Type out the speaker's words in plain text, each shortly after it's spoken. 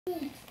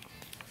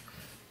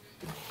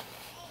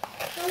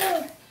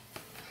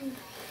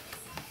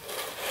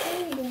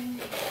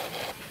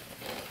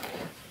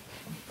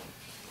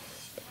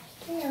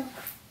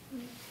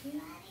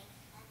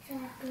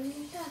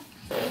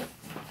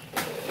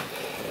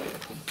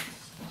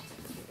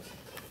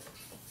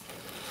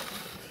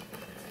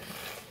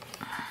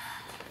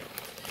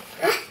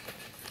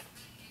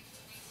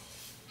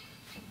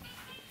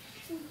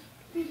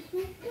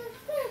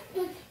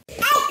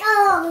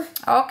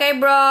Okay,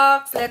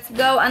 Brox, let's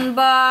go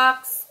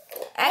unbox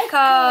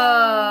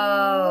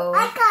Echo.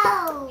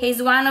 Echo.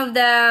 He's one of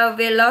the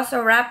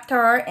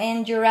Velociraptor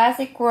in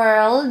Jurassic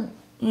World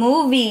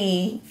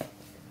movie.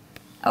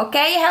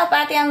 Okay, you help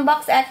Ate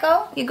unbox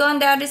Echo. You go on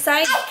the other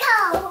side.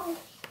 Echo.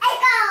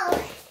 Echo.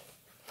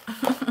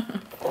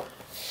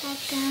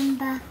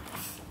 Echo.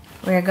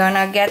 We're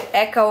gonna get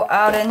Echo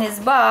out in his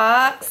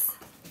box.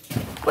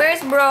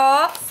 Where's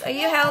Brox? Are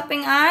you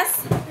helping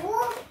us?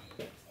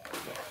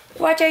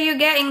 What are you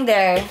getting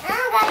there?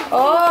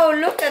 Oh,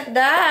 look at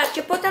that.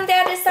 You put on the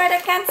other side. I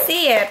can't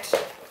see it.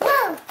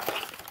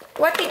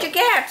 What did you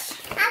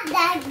get?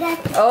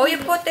 Oh, you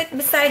put it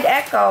beside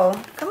Echo.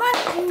 Come on.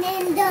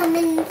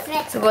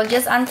 So we'll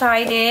just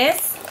untie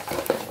this.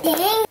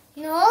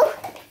 No.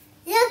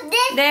 Look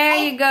this. There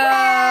you go.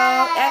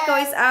 Echo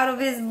is out of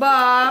his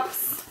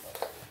box.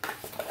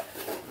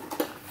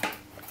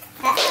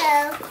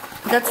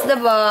 That's the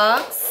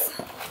box.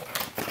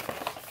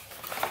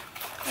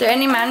 Is there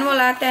any manual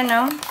out there?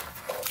 No?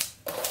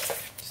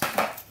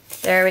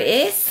 There it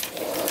is.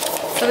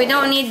 So we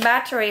don't need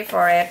battery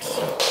for it.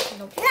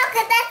 Look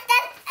at that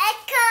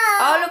Echo.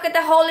 Oh, look at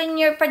the hole in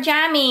your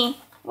pajama.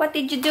 What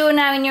did you do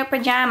now in your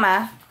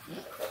pajama?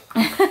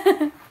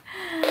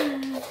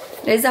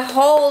 There's a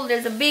hole.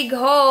 There's a big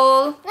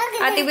hole.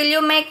 Ate, will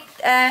you make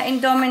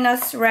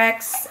Indominus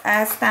Rex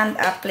stand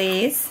up,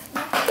 please?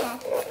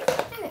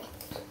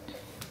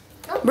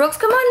 Brooks,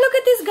 come on. Look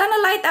at this.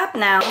 Gonna light up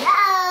now.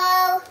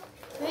 Uh-oh.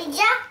 We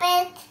drop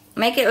it.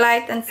 Make it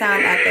light and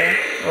sound, Ate.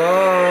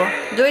 Oh.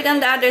 Do it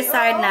on the other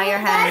side now, your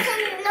hand.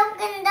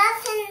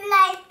 Doesn't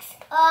light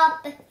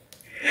up.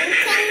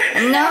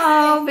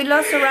 No,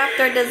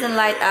 Velociraptor doesn't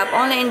light up.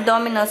 Only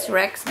Indominus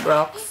Rex,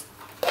 Brox.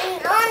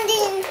 And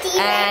only T-Rex.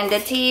 And the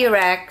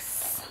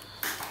T-Rex.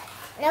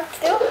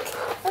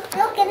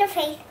 Look at the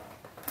face.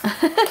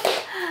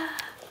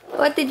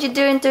 What did you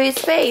do into his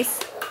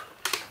face?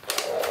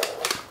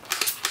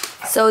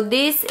 So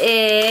this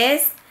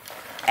is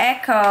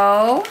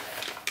Echo,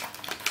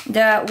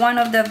 the one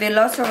of the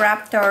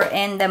Velociraptor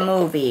in the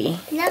movie.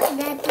 Look at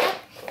that.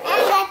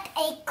 And that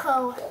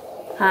Echo.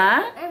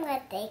 Huh? And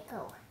that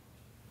Echo.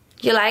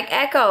 You like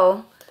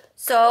Echo?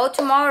 So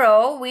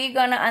tomorrow we're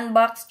gonna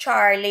unbox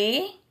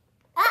Charlie,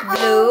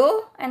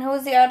 Blue, and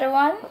who's the other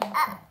one?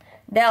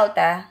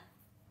 Delta.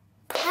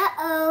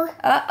 Uh-oh.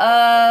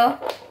 Uh-oh.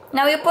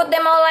 Now you put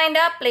them all lined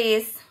up,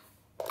 please.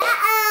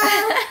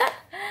 Uh-oh.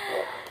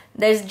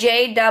 There's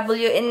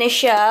JW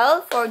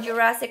initial for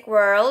Jurassic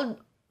World.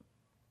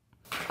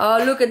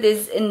 Oh, look at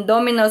this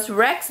Indominus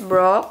Rex,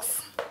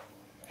 Brox.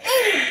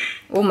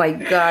 Oh my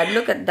God,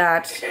 look at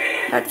that.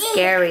 That's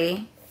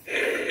scary.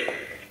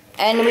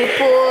 And we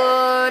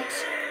put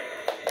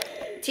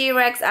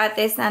T-Rex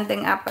Ate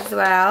standing up as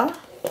well.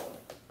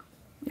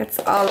 That's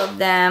all of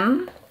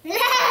them.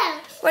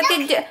 What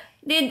did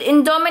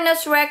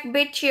Indominus Rex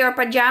beat your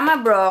pajama,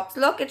 Brox?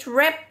 Look, it's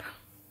ripped.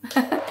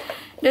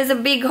 There's a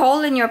big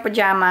hole in your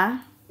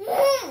pajama.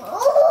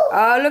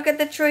 Oh, look at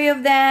the three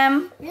of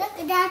them. Look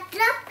at that.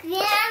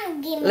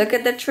 Look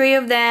at the three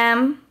of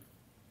them.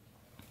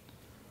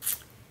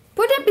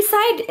 Put it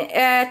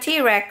beside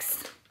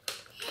T-Rex.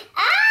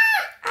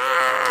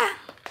 Ah!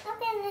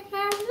 Look at the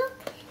hand. Look.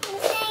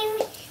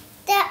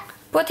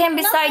 Put him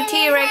beside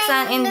T-Rex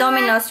and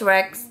Indominus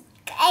Rex.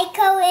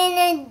 Echo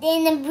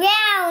in a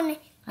brown.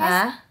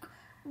 Huh?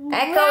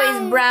 Echo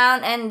is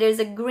brown and there's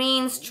a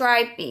green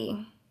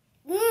stripey.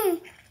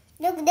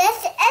 Look,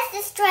 that's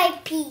a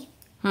stripey.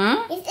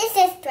 It is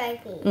a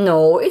stripey.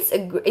 No, it's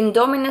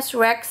Indominus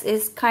Rex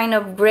is kind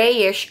of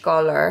grayish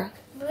color.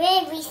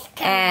 Grayish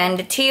color. And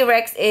the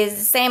T-Rex is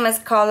the same as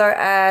color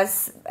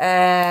as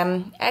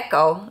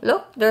Echo.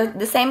 Look, they're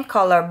the same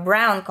color,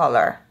 brown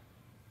color.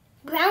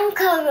 Brown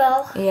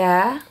color.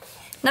 Yeah.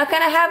 Now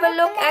can I have a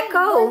look,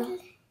 Echo?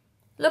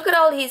 Look at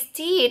all his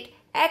teeth.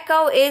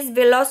 Echo is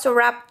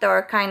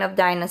Velociraptor kind of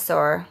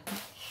dinosaur.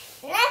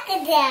 Look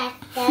at that.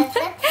 That's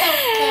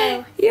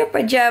Echo. Your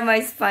pajama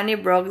is funny,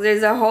 Brox.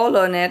 There's a hole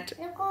on it.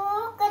 Look,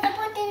 put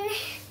in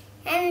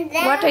and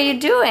then What are you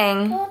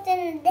doing? put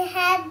in the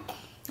head.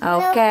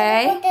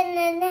 Okay. Put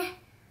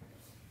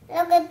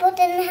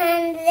in the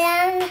hand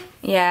down.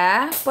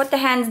 Yeah. Put the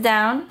hands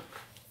down.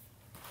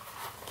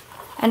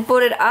 And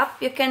put it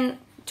up. You can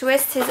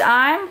twist his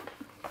arm.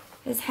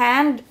 His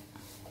hand.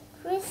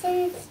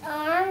 Kristen's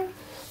arm.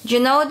 Do you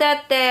know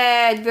that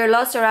the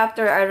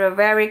Velociraptor are the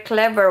very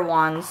clever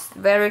ones?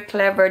 Very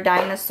clever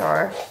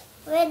dinosaur.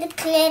 We're the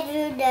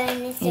clever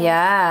dinosaur.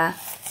 Yeah.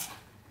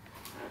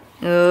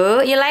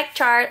 Oh, you like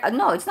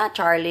no, it's not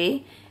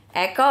Charlie.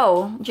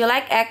 Echo. Do you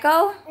like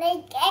Echo?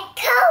 Like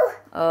Echo.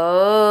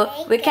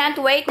 Oh, we can't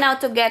wait now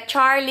to get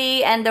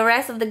Charlie and the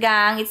rest of the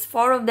gang. It's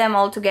 4 of them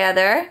all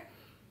together.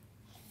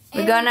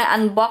 We're gonna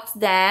unbox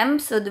them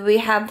so that we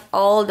have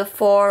all the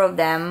 4 of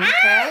them.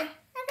 Okay.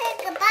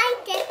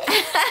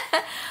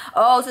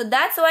 Oh, so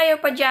that's why your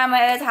pajama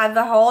is have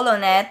a hole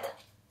on it.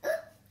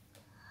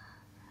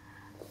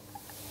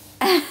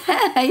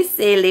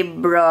 Silly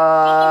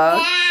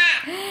Brox.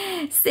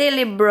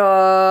 Silly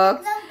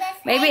Brox.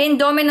 Maybe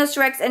Indominus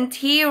Rex and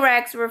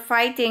T-Rex were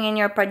fighting in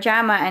your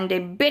pajama and they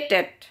bit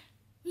it.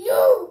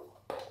 No.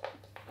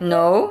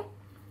 No?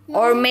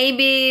 Or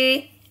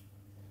maybe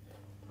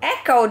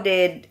Echo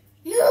did.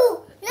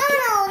 No.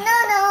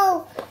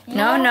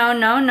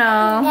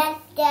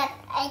 That's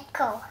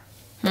Echo.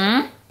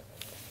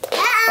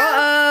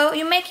 Uh-oh.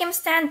 You make him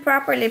stand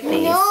properly,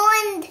 please. No.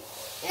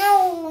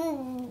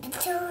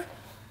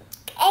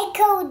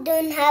 Echo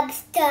don't have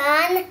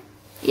stand.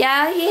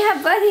 Yeah, he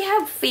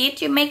have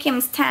feet. You make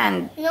him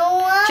stand.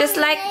 No, Just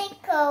like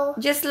Echo.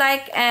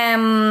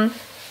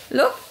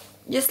 Look,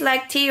 just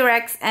like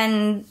T-Rex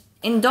and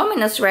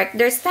Indominus Rex,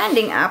 they're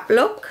standing up.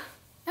 Look.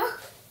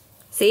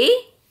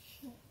 See?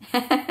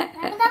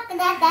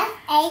 That's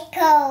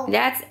Echo.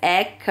 That's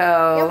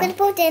Echo. You can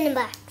put it in the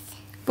box.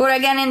 Put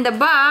again in the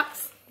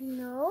box.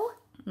 No.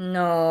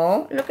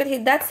 No. Look at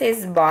his. That's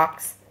his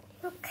box.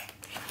 Look.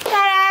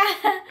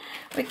 Ta-da!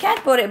 We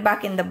can't put it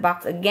back in the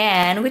box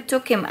again. We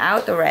took him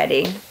out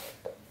already.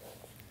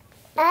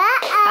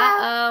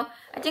 Uh-oh.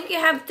 I think you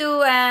have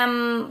to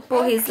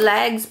pull his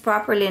legs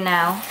properly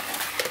now.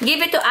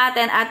 Give it to Ate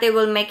and Ate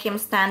will make him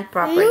stand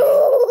properly.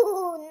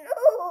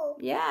 No.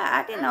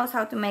 Yeah, Ate knows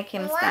how to make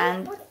him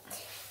stand.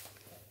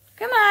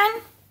 Come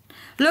on.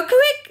 Look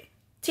quick.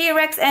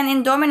 T-Rex and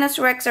Indominus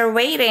Rex are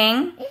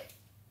waiting.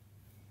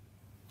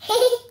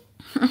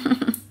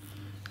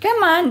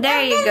 Come on,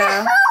 there you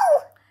go.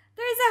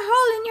 There's a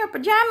hole in your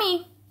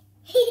pajama.